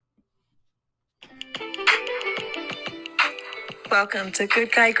Welcome to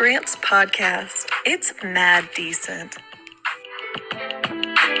Good Guy Grant's podcast. It's mad decent.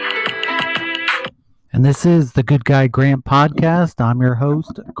 And this is the Good Guy Grant podcast. I'm your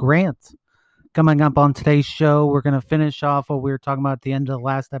host, Grant. Coming up on today's show, we're going to finish off what we were talking about at the end of the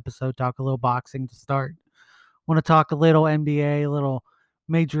last episode, talk a little boxing to start. Want to talk a little NBA, a little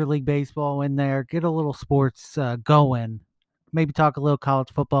Major League Baseball in there, get a little sports going. Maybe talk a little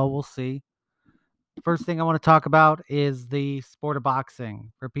college football. We'll see. First thing I want to talk about is the sport of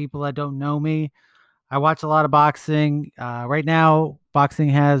boxing. For people that don't know me, I watch a lot of boxing. Right now, boxing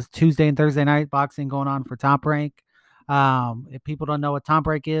has Tuesday and Thursday night boxing going on for Top Rank. If people don't know what Top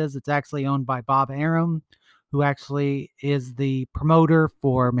Rank is, it's actually owned by Bob Arum, who actually is the promoter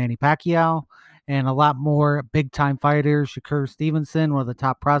for Manny Pacquiao and a lot more big-time fighters. Shakur Stevenson, one of the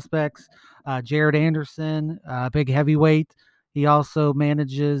top prospects. Jared Anderson, big heavyweight. He also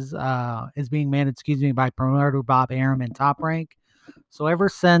is being managed, by promoter Bob Arum and Top Rank. So ever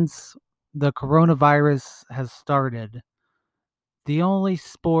since the coronavirus has started, the only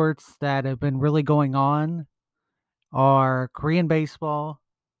sports that have been really going on are Korean baseball,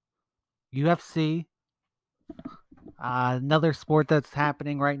 UFC, another sport that's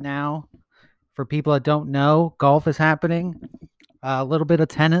happening right now. For people that don't know, golf is happening, a little bit of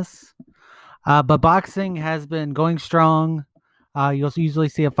tennis, but boxing has been going strong. You'll usually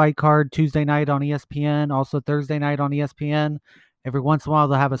see a fight card Tuesday night on ESPN, also Thursday night on ESPN. Every once in a while,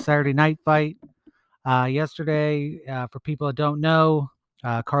 they'll have a Saturday night fight. Yesterday, for people that don't know,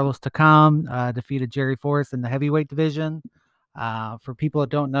 Carlos Takam defeated Jerry Forrest in the heavyweight division. For people that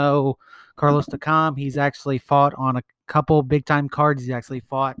don't know, Carlos Takam, he's actually fought on a couple big-time cards. He's actually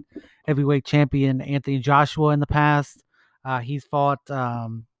fought heavyweight champion Anthony Joshua in the past. He's fought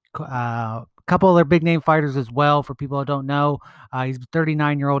a couple other big-name fighters as well, for people that don't know. He's a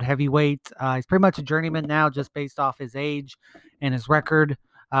 39-year-old heavyweight. He's pretty much a journeyman now just based off his age and his record.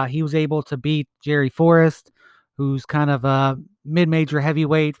 He was able to beat Jerry Forrest, who's kind of a mid-major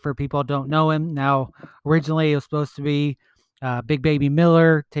heavyweight for people who don't know him. Now, originally it was supposed to be Big Baby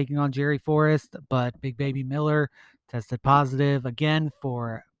Miller taking on Jerry Forrest, but Big Baby Miller tested positive again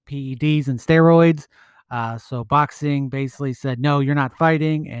for PEDs and steroids. So boxing basically said, no, you're not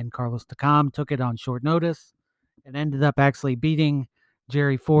fighting, and Carlos Takam took it on short notice and ended up actually beating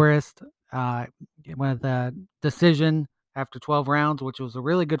Jerry Forrest with a decision after 12 rounds, which was a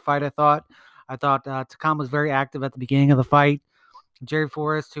really good fight, I thought. Takam was very active at the beginning of the fight. Jerry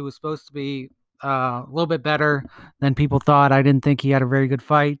Forrest, who was supposed to be a little bit better than people thought, I didn't think he had a very good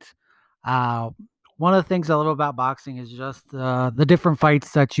fight. One of the things I love about boxing is just the different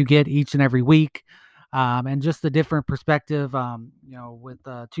fights that you get each and every week. And just the different perspective, with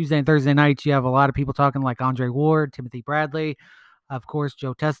Tuesday and Thursday nights, you have a lot of people talking like Andre Ward, Timothy Bradley, of course,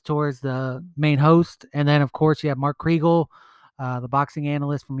 Joe Tessitore is the main host. And then, of course, you have Mark Kriegel, the boxing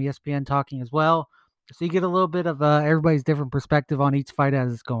analyst from ESPN, talking as well. So you get a little bit of everybody's different perspective on each fight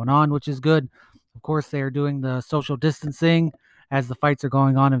as it's going on, which is good. Of course, they are doing the social distancing as the fights are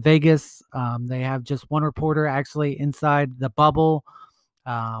going on in Vegas. They have just one reporter actually inside the bubble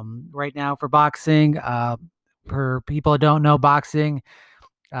right now for boxing. For people who don't know, boxing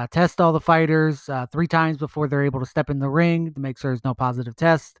test all the fighters 3 times before they're able to step in the ring to make sure there's no positive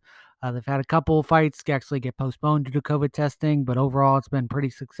test. They've had a couple fights actually get postponed due to COVID testing, but overall it's been pretty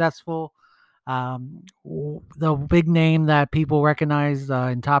successful. The big name that people recognize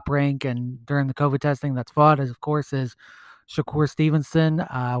in Top Rank and during the COVID testing that's fought is Shakur Stevenson,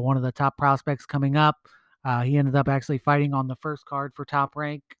 one of the top prospects coming up. He ended up actually fighting on the first card for Top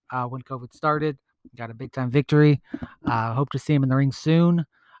Rank when COVID started. Got a big-time victory. Hope to see him in the ring soon.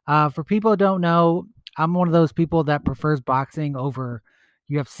 For people who don't know, I'm one of those people that prefers boxing over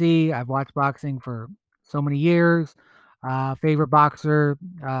UFC. I've watched boxing for so many years. Favorite boxer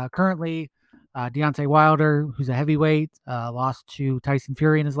currently, Deontay Wilder, who's a heavyweight, lost to Tyson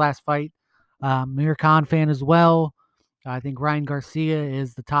Fury in his last fight. Amir Khan fan as well. I think Ryan Garcia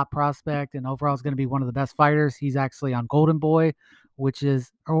is the top prospect and overall is going to be one of the best fighters. He's actually on Golden Boy, which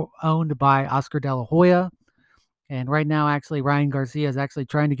is owned by Oscar De La Hoya. And right now, actually, Ryan Garcia is actually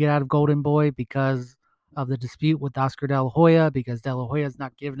trying to get out of Golden Boy because of the dispute with Oscar De La Hoya, because De La Hoya is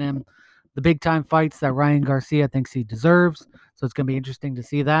not giving him the big-time fights that Ryan Garcia thinks he deserves. So it's going to be interesting to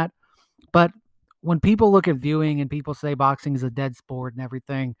see that. But when people look at viewing and people say boxing is a dead sport and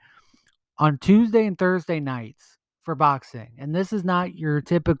everything, on Tuesday and Thursday nights for boxing, and this is not your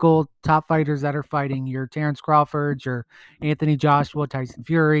typical top fighters that are fighting, your Terrence Crawford, your Anthony Joshua, Tyson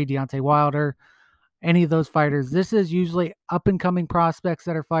Fury, Deontay Wilder, any of those fighters. This is usually up-and-coming prospects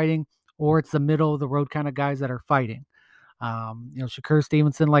that are fighting, or it's the middle-of-the-road kind of guys that are fighting. Shakur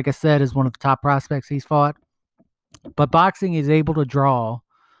Stevenson, like I said, is one of the top prospects he's fought. But boxing is able to draw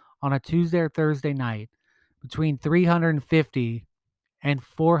on a Tuesday or Thursday night between 350 and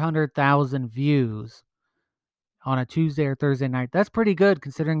 400,000 views on a Tuesday or Thursday night. That's pretty good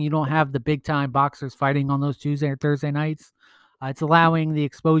considering you don't have the big time boxers fighting on those Tuesday or Thursday nights. It's allowing the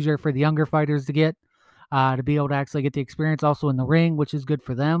exposure for the younger fighters to be able to actually get the experience also in the ring, which is good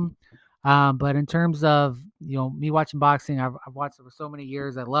for them. But in terms of me watching boxing, I've watched it for so many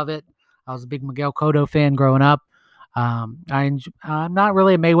years. I love it. I was a big Miguel Cotto fan growing up. I'm not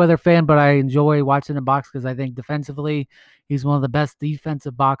really a Mayweather fan, but I enjoy watching him box because I think defensively, he's one of the best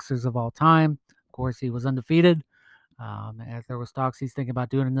defensive boxers of all time. Of course, he was undefeated. As there was talks, he's thinking about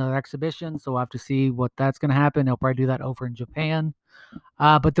doing another exhibition, so we'll have to see what that's going to happen. He'll probably do that over in Japan.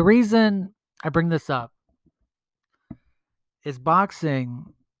 But the reason I bring this up is boxing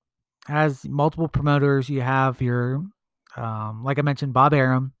has multiple promoters. You have your, like I mentioned, Bob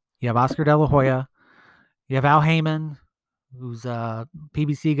Arum. You have Oscar De La Hoya. You have Al Heyman, who's a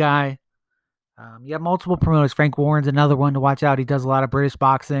PBC guy. You have multiple promoters. Frank Warren's another one to watch out. He does a lot of British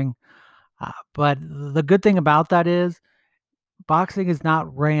boxing. But the good thing about that is boxing is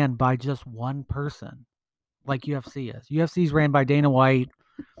not ran by just one person like UFC is. UFC is ran by Dana White,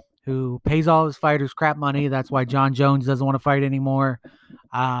 who pays all his fighters crap money. That's why John Jones doesn't want to fight anymore.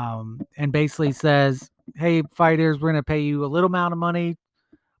 And basically says, hey, fighters, we're going to pay you a little amount of money,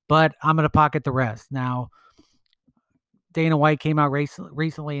 but I'm going to pocket the rest. Now, Dana White came out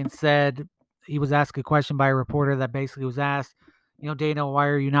recently and said he was asked a question by a reporter that basically was asked, Dana, why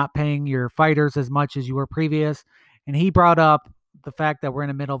are you not paying your fighters as much as you were previous? And he brought up the fact that we're in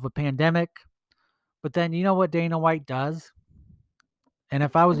the middle of a pandemic. But then you know what Dana White does? And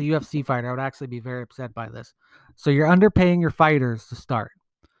if I was a UFC fighter, I would actually be very upset by this. So you're underpaying your fighters to start.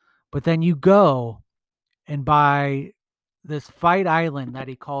 But then you go and buy this fight island that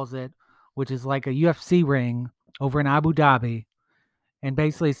he calls it, which is like a UFC ring over in Abu Dhabi, and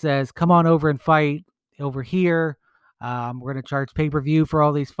basically says, come on over and fight over here. We're going to charge pay-per-view for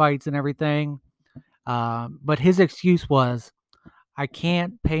all these fights and everything. But his excuse was, I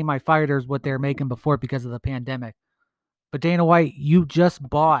can't pay my fighters what they're making before because of the pandemic. But Dana White, you just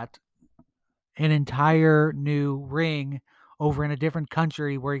bought an entire new ring over in a different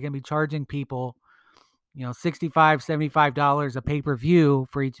country where you're going to be charging people, $65, $75 a pay-per-view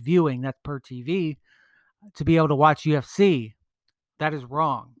for each viewing. That's per TV to be able to watch UFC. That is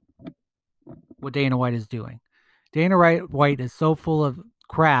wrong. What Dana White is doing. Dana White is so full of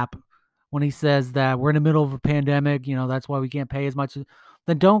crap when he says that we're in the middle of a pandemic, that's why we can't pay as much.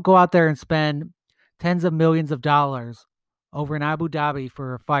 Then don't go out there and spend tens of millions of dollars over in Abu Dhabi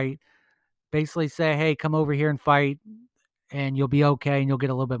for a fight. Basically say, hey, come over here and fight and you'll be okay and you'll get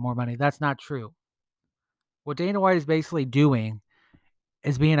a little bit more money. That's not true. What Dana White is basically doing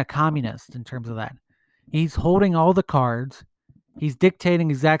is being a communist in terms of that. He's holding all the cards. He's dictating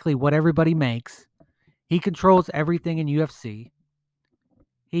exactly what everybody makes. He controls everything in UFC.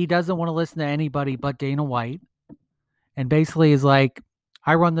 He doesn't want to listen to anybody but Dana White. And basically is like,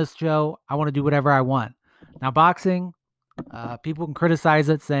 I run this show. I want to do whatever I want. Now, boxing, people can criticize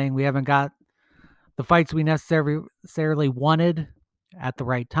it, saying we haven't got the fights we necessarily wanted at the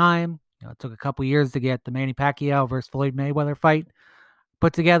right time. It took a couple years to get the Manny Pacquiao versus Floyd Mayweather fight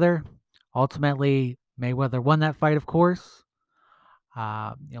put together. Ultimately, Mayweather won that fight, of course.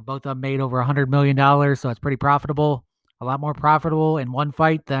 Both of them made over $100 million, so it's pretty profitable. A lot more profitable in one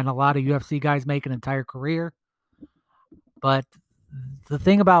fight than a lot of UFC guys make an entire career. But the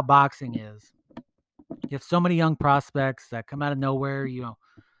thing about boxing is you have so many young prospects that come out of nowhere.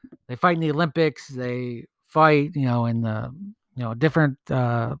 They fight in the Olympics. They fight, in the different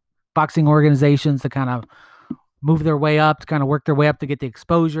boxing organizations to kind of move their way up, to kind of work their way up to get the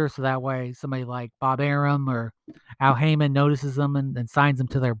exposure. So that way somebody like Bob Arum or Al Heyman notices them and signs them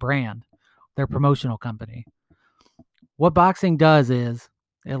to their brand, their promotional company. What boxing does is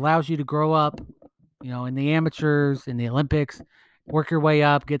it allows you to grow up, in the amateurs, in the Olympics, work your way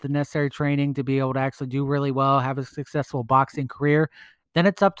up, get the necessary training to be able to actually do really well, have a successful boxing career. Then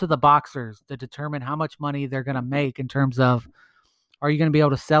it's up to the boxers to determine how much money they're going to make in terms of, are you going to be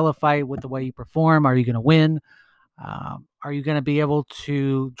able to sell a fight with the way you perform? Are you going to win? Are you going to be able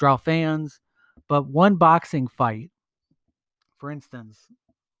to draw fans? But one boxing fight, for instance,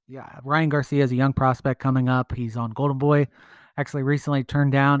 Ryan Garcia is a young prospect coming up. He's on Golden Boy. Actually, recently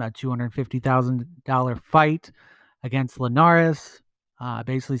turned down a $250,000 fight against Linares.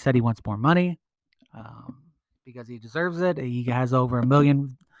 Basically said he wants more money because he deserves it. He has over 1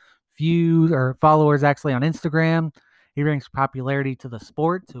 million views or followers actually on Instagram. He brings popularity to the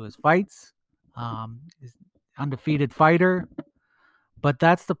sport, to his fights. He's an undefeated fighter. But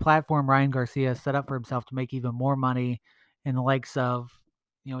that's the platform Ryan Garcia has set up for himself to make even more money in the likes of,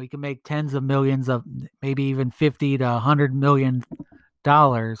 he can make tens of millions of maybe even 50 to $100 million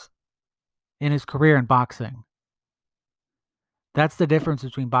in his career in boxing. That's the difference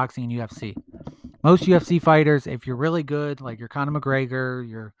between boxing and UFC. Most UFC fighters, if you're really good, like you're Conor McGregor,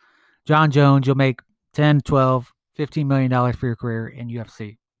 you're John Jones, you'll make 10, 12, $15 million for your career in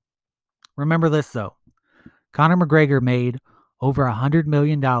UFC. Remember this, though. Conor McGregor made over $100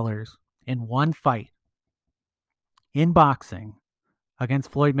 million in one fight in boxing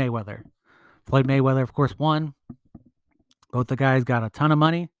against Floyd Mayweather. Floyd Mayweather, of course, won. Both the guys got a ton of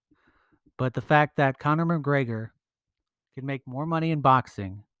money. But the fact that Conor McGregor could make more money in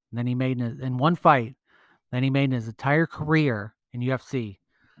boxing than he made in one fight than he made in his entire career in UFC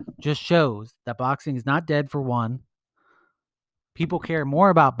just shows that boxing is not dead, for one. People care more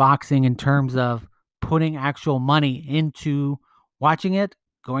about boxing in terms of putting actual money into watching it,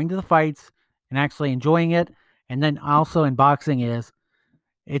 going to the fights, and actually enjoying it. And then also in boxing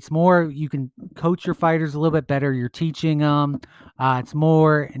it's more, you can coach your fighters a little bit better. You're teaching them. It's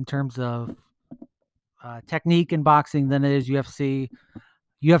more in terms of technique in boxing than it is UFC.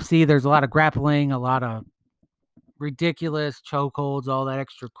 UFC, there's a lot of grappling, a lot of ridiculous chokeholds, all that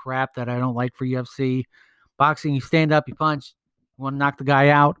extra crap that I don't like for UFC. Boxing, you stand up, you punch, you want to knock the guy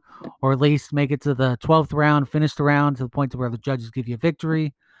out, or at least make it to the 12th round, finish the round to the point to where the judges give you a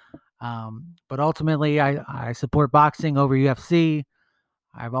victory. But ultimately, I support boxing over UFC.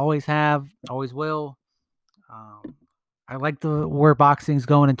 I've always have, always will. I like where boxing's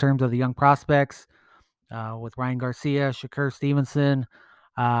going in terms of the young prospects with Ryan Garcia, Shakur Stevenson,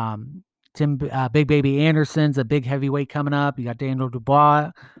 Big Baby Anderson's a big heavyweight coming up. You got Daniel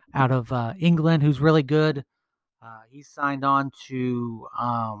Dubois out of England, who's really good. He's signed on to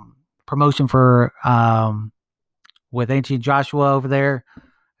promotion for with Ancient Joshua over there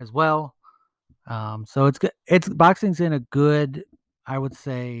as well. So it's good. It's boxing's in a good, I would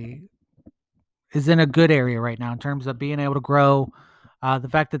say, is in a good area right now in terms of being able to grow. The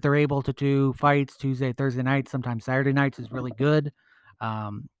fact that they're able to do fights Tuesday, Thursday nights, sometimes Saturday nights is really good.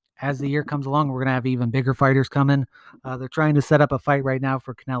 As the year comes along, we're going to have even bigger fighters coming. They're trying to set up a fight right now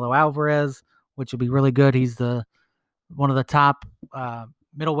for Canelo Alvarez, which will be really good. He's one of the top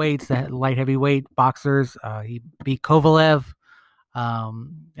middleweights, the light heavyweight boxers. He beat Kovalev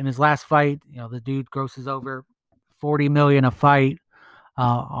in his last fight. The dude grosses over $40 million a fight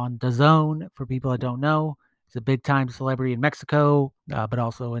on DAZN. For people that don't know, he's a big time celebrity in Mexico, but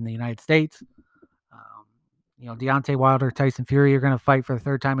also in the United States. Deontay Wilder, Tyson Fury are going to fight for the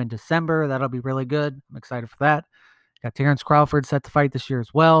third time in December. That'll be really good. I'm excited for that. Got Terrence Crawford set to fight this year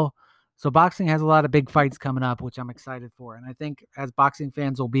as well. So boxing has a lot of big fights coming up, which I'm excited for. And I think as boxing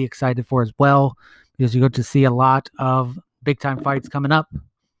fans will be excited for as well, because you get to see a lot of big time fights coming up.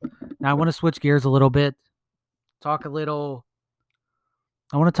 Now I want to switch gears a little bit, I want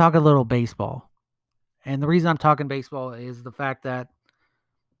to talk a little baseball. And the reason I'm talking baseball is the fact that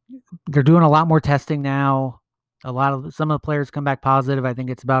they're doing a lot more testing now. Some of the players come back positive. I think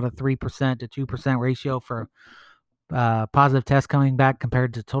it's about a 3% to 2% ratio for positive tests coming back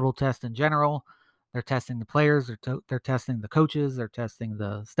compared to total tests in general. They're testing the players, they're testing the coaches, they're testing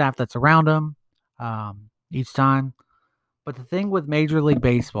the staff that's around them each time. But the thing with Major League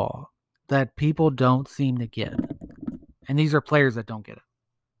Baseball that people don't seem to get, and these are players that don't get it.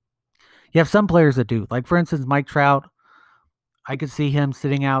 You have some players that do. Like, for instance, Mike Trout. I could see him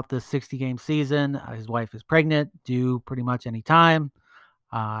sitting out the 60-game season. His wife is pregnant, due pretty much any time.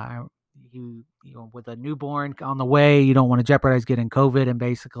 With a newborn on the way, you don't want to jeopardize getting COVID and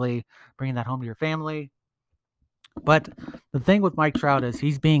basically bringing that home to your family. But the thing with Mike Trout is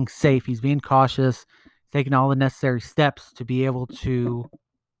he's being safe. He's being cautious, taking all the necessary steps to be able to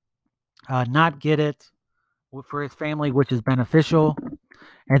not get it for his family, which is beneficial.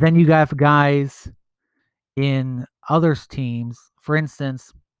 And then you got guys in other teams. For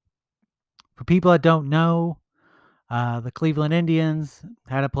instance, for people that don't know, the Cleveland Indians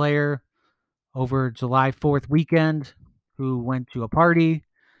had a player over July 4th weekend who went to a party.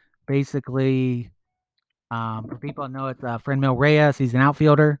 Basically, for people that know, it's Franmil Reyes. He's an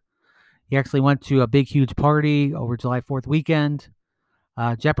outfielder. He actually went to a big, huge party over July 4th weekend,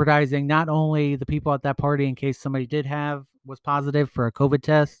 jeopardizing not only the people at that party in case somebody was positive for a COVID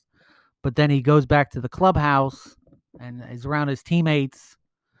test, but then he goes back to the clubhouse and is around his teammates,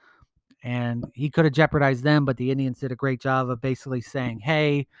 and he could have jeopardized them, but the Indians did a great job of basically saying,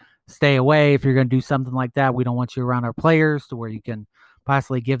 hey, stay away. If you're going to do something like that, we don't want you around our players to where you can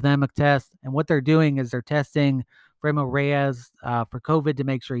possibly give them a test. And what they're doing is they're testing Franmil Reyes for COVID to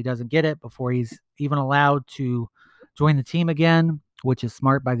make sure he doesn't get it before he's even allowed to join the team again. which is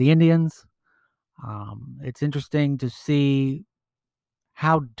smart by the Indians. It's interesting to see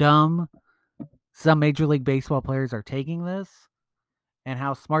how dumb some Major League Baseball players are taking this and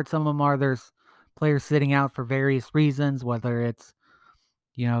how smart some of them are. There's players sitting out for various reasons, whether it's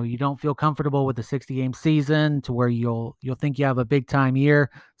you don't feel comfortable with the 60-game season to where you'll think you have a big time year.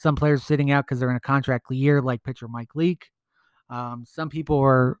 Some players sitting out because they're in a contract year, like pitcher Mike Leake. Some people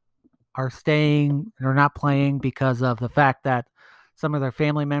are staying or not playing because of the fact that some of their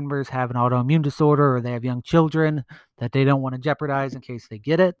family members have an autoimmune disorder or they have young children that they don't want to jeopardize in case they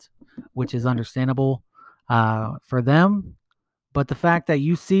get it, which is understandable for them. But the fact that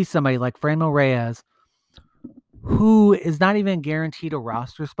you see somebody like Franmil Reyes, who is not even guaranteed a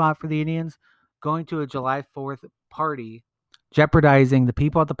roster spot for the Indians, going to a July 4th party, jeopardizing the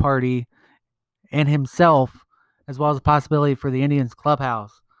people at the party and himself, as well as a possibility for the Indians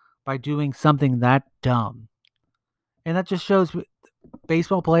clubhouse by doing something that dumb. And that just shows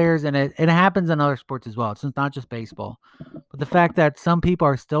baseball players, and it happens in other sports as well. It's not just baseball. But the fact that some people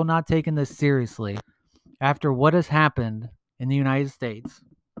are still not taking this seriously after what has happened in the United States,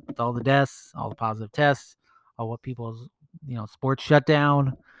 with all the deaths, all the positive tests, all what people's sports shut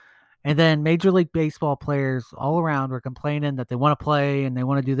down. And then Major League Baseball players all around were complaining that they want to play and they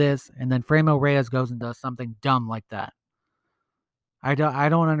want to do this. And then Franmil Reyes goes and does something dumb like that. I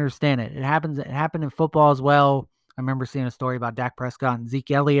don't understand it. It happened in football as well. I remember seeing a story about Dak Prescott and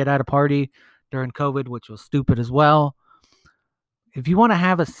Zeke Elliott at a party during COVID, which was stupid as well. If you want to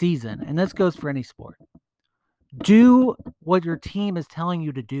have a season, and this goes for any sport, do what your team is telling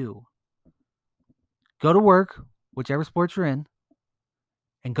you to do. Go to work, whichever sport you're in,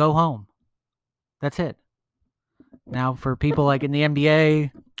 and go home. That's it. Now, for people like in the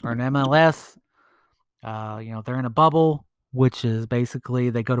NBA or in MLS, they're in a bubble, which is basically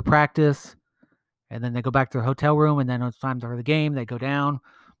they go to practice and then they go back to their hotel room, and then when it's time for the game, they go down.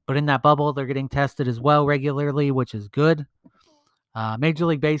 But in that bubble, they're getting tested as well regularly, which is good. Major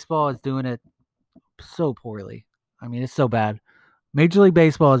League Baseball is doing it so poorly. I mean, it's so bad. Major League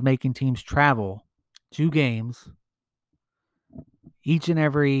Baseball is making teams travel 2 games each and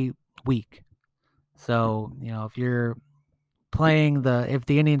every week. So, if you're if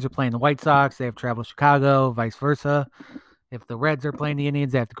the Indians are playing the White Sox, they have to travel to Chicago, vice versa. If the Reds are playing the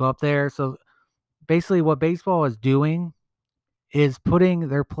Indians, they have to go up there. So basically what baseball is doing is putting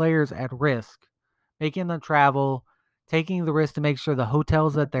their players at risk, making them travel, taking the risk to make sure the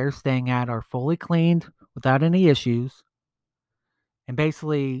hotels that they're staying at are fully cleaned without any issues, and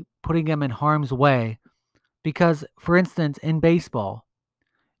basically putting them in harm's way. Because, for instance, in baseball,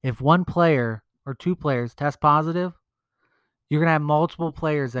 if one player or 2 players test positive, you're going to have multiple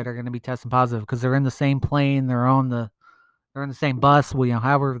players that are going to be testing positive because they're in the same plane, they're in the same bus,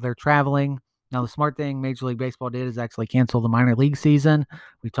 however they're traveling. Now, the smart thing Major League Baseball did is actually cancel the minor league season.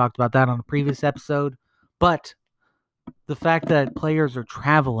 We talked about that on a previous episode. But the fact that players are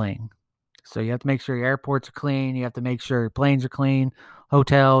traveling, so you have to make sure your airports are clean, you have to make sure your planes are clean,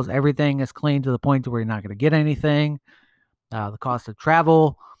 hotels, everything is clean to the point to where you're not going to get anything. The cost of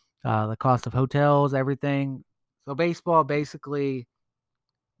travel, the cost of hotels, everything. So baseball, basically,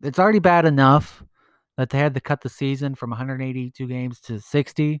 it's already bad enough that they had to cut the season from 182 games to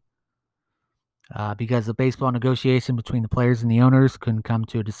 60 because the baseball negotiation between the players and the owners couldn't come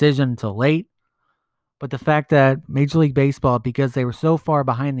to a decision until late. But the fact that Major League Baseball, because they were so far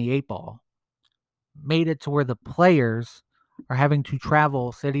behind the 8 ball, made it to where the players are having to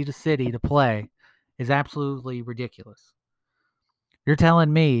travel city to city to play is absolutely ridiculous. You're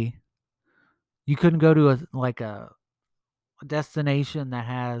telling me you couldn't go to a destination that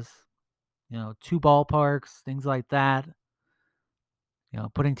has 2 ballparks, things like that,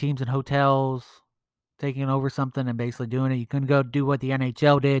 putting teams in hotels, taking over something and basically doing it. You couldn't go do what the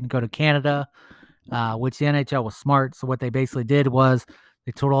NHL did and go to Canada, which the NHL was smart. So what they basically did was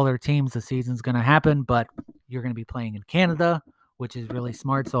they told all their teams the season's going to happen, but you're going to be playing in Canada, which is really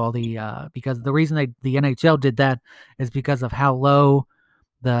smart. So all because the reason the NHL did that is because of how low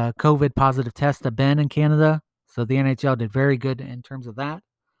the COVID positive tests have been in Canada. So the NHL did very good in terms of that.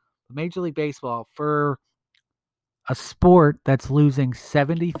 Major League Baseball, for a sport that's losing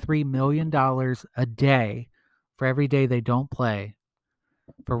 $73 million a day for every day they don't play,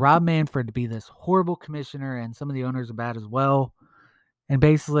 for Rob Manfred to be this horrible commissioner, and some of the owners are bad as well, and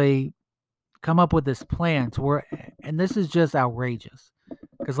basically come up with this plan to where, and this is just outrageous.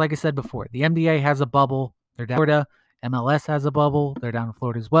 Because like I said before, the NBA has a bubble. They're down in Florida. MLS has a bubble. They're down in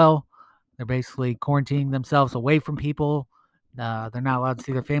Florida as well. They're basically quarantining themselves away from people. They're not allowed to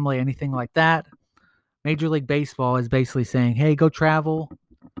see their family, anything like that. Major League Baseball is basically saying, hey, go travel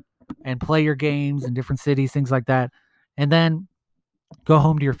and play your games in different cities, things like that. And then Go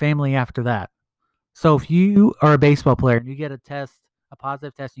home to your family after that. So if you are a baseball player and you get a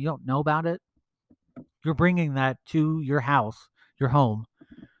positive test, and you don't know about it, you're bringing that to your house, your home,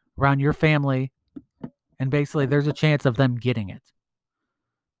 around your family, and basically there's a chance of them getting it.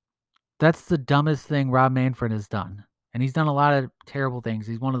 That's the dumbest thing Rob Manfred has done. And he's done a lot of terrible things.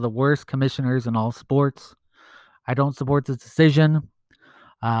 He's one of the worst commissioners in all sports. I don't support this decision.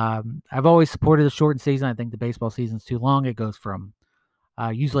 I've always supported a shortened season. I think the baseball season's too long. It goes from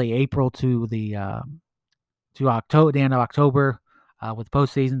usually April to October, the end of October, with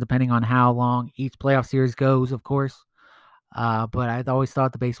postseason, depending on how long each playoff series goes, of course. But I always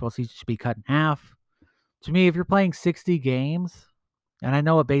thought the baseball season should be cut in half. To me, if you're playing 60 games, and I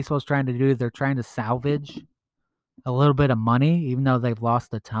know what baseball's trying to do, they're trying to salvage a little bit of money, even though they've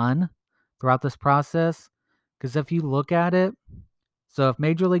lost a ton throughout this process. Because if you look at it, so if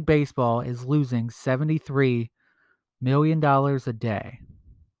Major League Baseball is losing $73 million a day,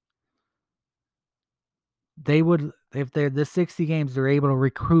 they would, if they're the 60 games, they're able to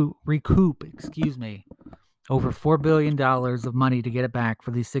recoup, over $4 billion of money to get it back for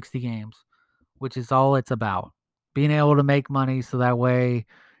these 60 games, which is all it's about. Being able to make money so that way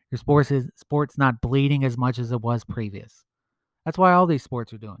your sport's not bleeding as much as it was previous. That's why all these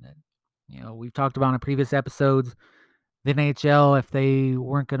sports are doing it. We've talked about in previous episodes, the NHL, if they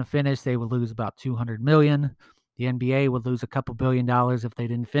weren't going to finish, they would lose about $200 million. The NBA would lose a couple $1 billion if they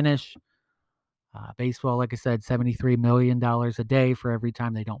didn't finish. Baseball, like I said, $73 million a day for every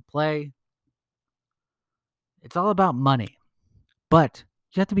time they don't play. It's all about money, but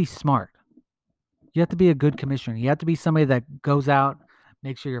you have to be smart. You have to be a good commissioner. You have to be somebody that goes out,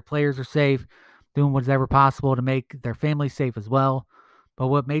 makes sure your players are safe, doing whatever possible to make their family safe as well. But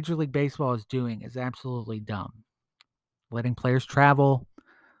what Major League Baseball is doing is absolutely dumb. Letting players travel,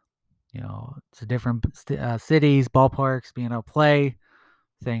 to different cities, ballparks, being able to play,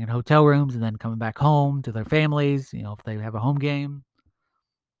 staying in hotel rooms, and then coming back home to their families, if they have a home game.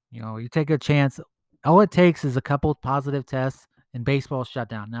 You take a chance. All it takes is a couple positive tests, and baseball shut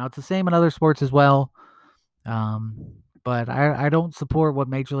down. Now, it's the same in other sports as well. But I don't support what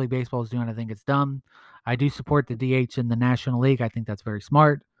Major League Baseball is doing. I think it's dumb. I do support the DH in the National League. I think that's very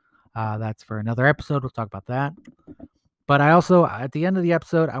smart. That's for another episode. We'll talk about that. But I also, at the end of the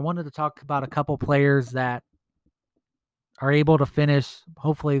episode, I wanted to talk about a couple players that are able to finish,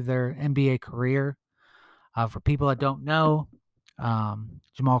 hopefully, their NBA career. For people that don't know,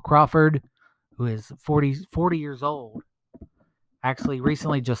 Jamal Crawford, who is 40 years old, actually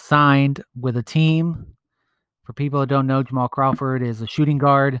recently just signed with a team. For people that don't know, Jamal Crawford is a shooting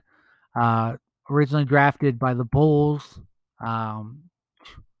guard, originally drafted by the Bulls. Man,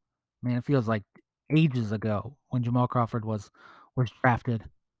 it feels like ages ago when Jamal Crawford was drafted.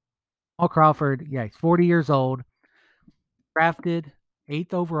 Jamal Crawford, yeah, he's 40 years old, drafted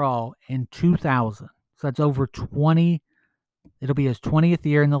 8th overall in 2000. So that's over 20. It'll be his 20th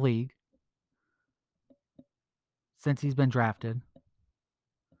year in the league since he's been drafted.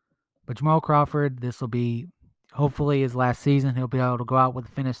 But Jamal Crawford, this will be hopefully his last season. He'll be able to go out with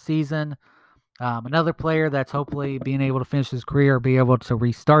a finished season. Another player that's hopefully being able to finish his career or be able to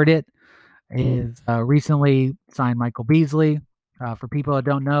restart it is recently signed Michael Beasley. For people that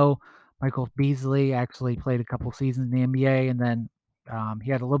don't know, Michael Beasley actually played a couple seasons in the NBA, and then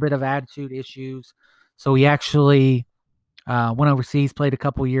he had a little bit of attitude issues. So he actually went overseas, played a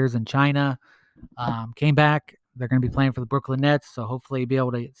couple years in China, came back. They're going to be playing for the Brooklyn Nets, so hopefully he'll be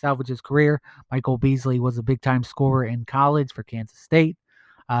able to salvage his career. Michael Beasley was a big-time scorer in college for Kansas State,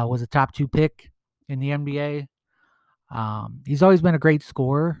 was a top 2 pick in the NBA. He's always been a great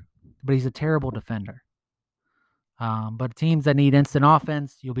scorer, but he's a terrible defender. But teams that need instant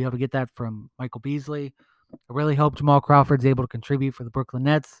offense, you'll be able to get that from Michael Beasley. I really hope Jamal Crawford's able to contribute for the Brooklyn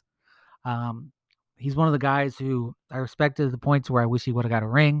Nets. He's one of the guys who I respected to the points where I wish he would have got a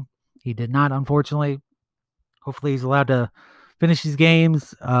ring. He did not, unfortunately. Hopefully he's allowed to finish these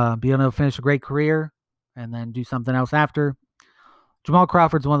games, be able to finish a great career, and then do something else after. Jamal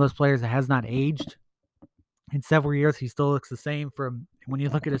Crawford's one of those players that has not aged. In several years, he still looks the same from when you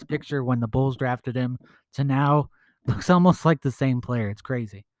look at his picture when the Bulls drafted him to now. Looks almost like the same player. It's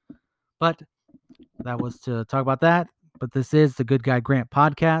crazy. But that was to talk about that. But this is the Good Guy Grant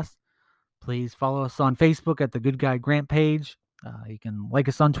podcast. Please follow us on Facebook at the Good Guy Grant page. You can like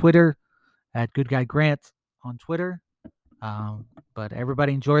us on Twitter at Good Guy Grant on Twitter. But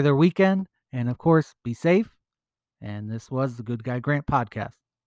everybody enjoy their weekend. And, of course, be safe. And this was the Good Guy Grant podcast.